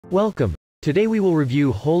Welcome. Today we will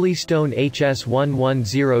review Holystone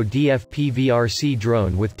Hs110D Fpv RC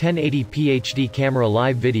drone with 1080p HD camera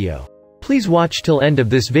live video. Please watch till end of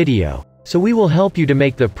this video, so we will help you to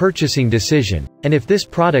make the purchasing decision, and if this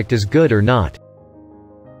product is good or not.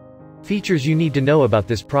 Features you need to know about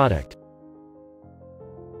this product.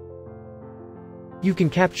 You can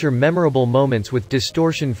capture memorable moments with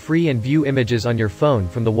distortion-free and view images on your phone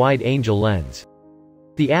from the wide-angle lens.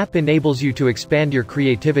 The app enables you to expand your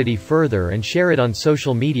creativity further and share it on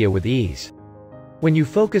social media with ease. When you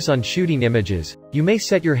focus on shooting images, you may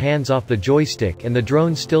set your hands off the joystick and the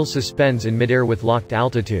drone still suspends in midair with locked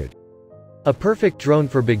altitude. A perfect drone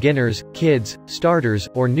for beginners, kids, starters,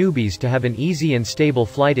 or newbies to have an easy and stable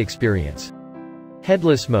flight experience.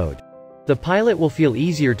 Headless mode. The pilot will feel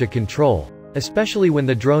easier to control, especially when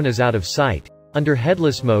the drone is out of sight, under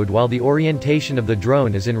headless mode while the orientation of the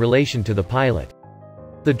drone is in relation to the pilot.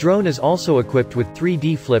 The drone is also equipped with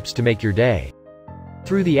 3D flips to make your day.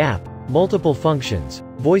 Through the app, multiple functions,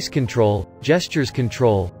 voice control, gestures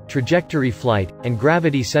control, trajectory flight, and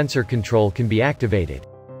gravity sensor control can be activated.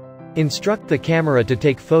 Instruct the camera to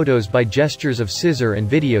take photos by gestures of scissor and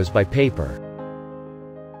videos by paper.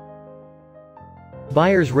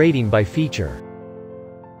 Buyer's rating by feature.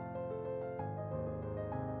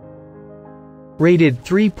 Rated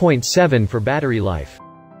 3.7 for battery life.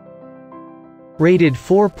 Rated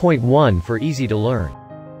 4.1 for easy to learn.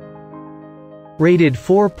 Rated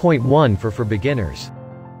 4.1 for beginners.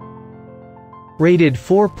 Rated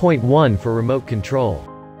 4.1 for remote control.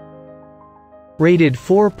 Rated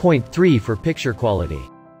 4.3 for picture quality.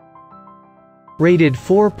 Rated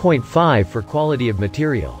 4.5 for quality of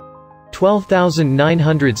material.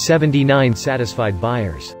 12,979 satisfied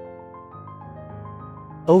buyers.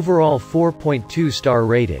 Overall 4.2 star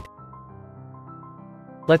rated.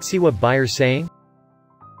 Let's see what buyers saying.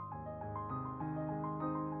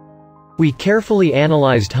 We carefully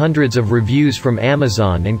analyzed hundreds of reviews from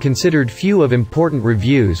Amazon and considered few of important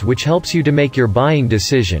reviews which helps you to make your buying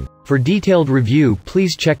decision. For detailed review,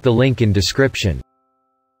 please check the link in description.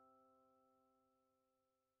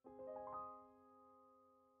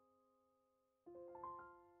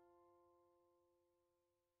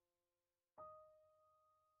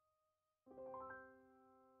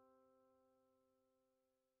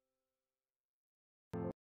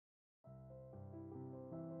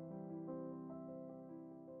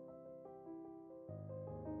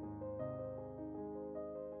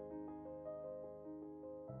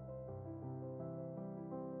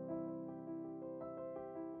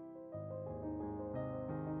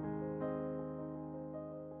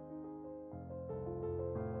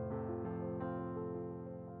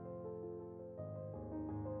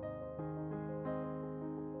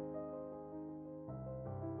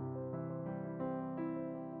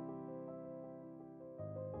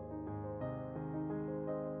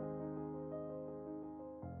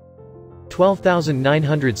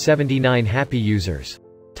 $12,979 happy users.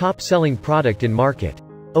 Top selling product in market.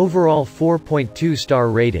 Overall 4.2 star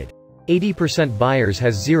rated. 80% buyers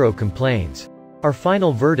has 0 complaints. Our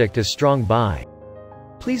final verdict is strong buy.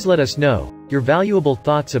 Please let us know your valuable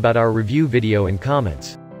thoughts about our review video in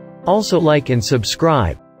comments. Also like and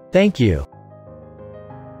subscribe. Thank you.